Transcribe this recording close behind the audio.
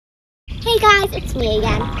Hey guys, it's me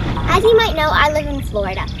again. As you might know, I live in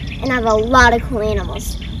Florida and I have a lot of cool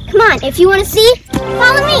animals. Come on, if you want to see,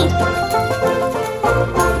 follow me.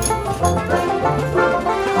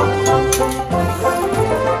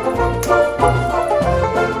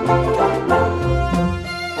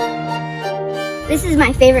 This is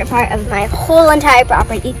my favorite part of my whole entire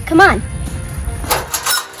property. Come on.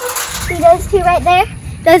 See those two right there?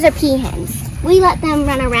 Those are peahens. We let them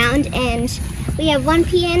run around and we have one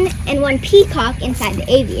peahen and one peacock inside the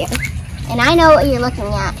aviary. And I know what you're looking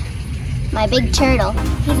at. My big turtle.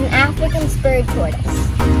 He's an African spurred tortoise.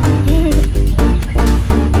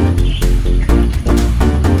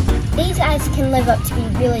 These guys can live up to be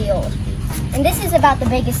really old. And this is about the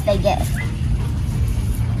biggest they get.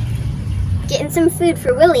 Getting some food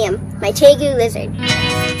for William, my tegu lizard.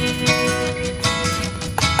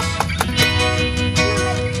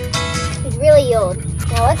 He's really old.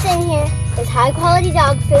 Now what's in here is high quality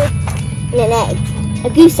dog food and an egg. A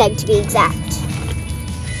goose egg to be exact.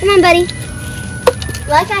 Come on, buddy.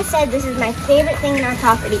 Like I said, this is my favorite thing in our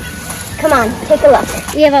property. Come on, take a look.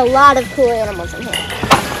 We have a lot of cool animals in here.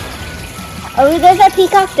 Oh, there's our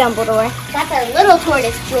peacock Dumbledore. That's our little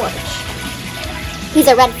tortoise, George. He's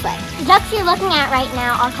a redfoot. The ducks you're looking at right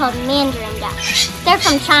now are called mandarin ducks. They're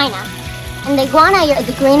from China. And the iguana, you're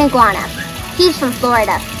the green iguana. He's from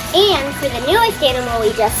Florida. And for the newest animal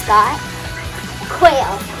we just got,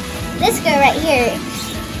 quail. This girl right here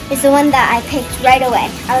is the one that I picked right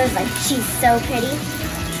away. I was like, she's so pretty.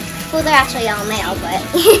 Well, they're actually all male, but...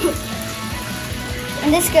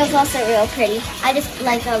 And this girl's also real pretty. I just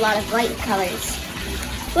like a lot of light colors.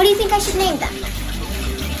 What do you think I should name them?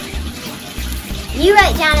 You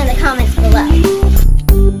write down in the comments below.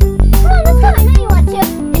 Come on, let's go. I know you want to.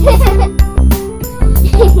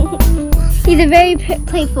 He's a very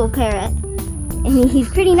playful parrot. And he's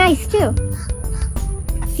pretty nice too.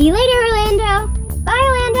 See you later, Orlando. Bye,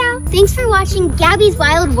 Orlando. Thanks for watching Gabby's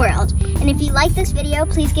Wild World. And if you like this video,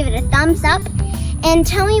 please give it a thumbs up. And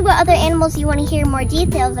tell me what other animals you want to hear more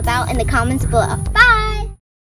details about in the comments below. Bye.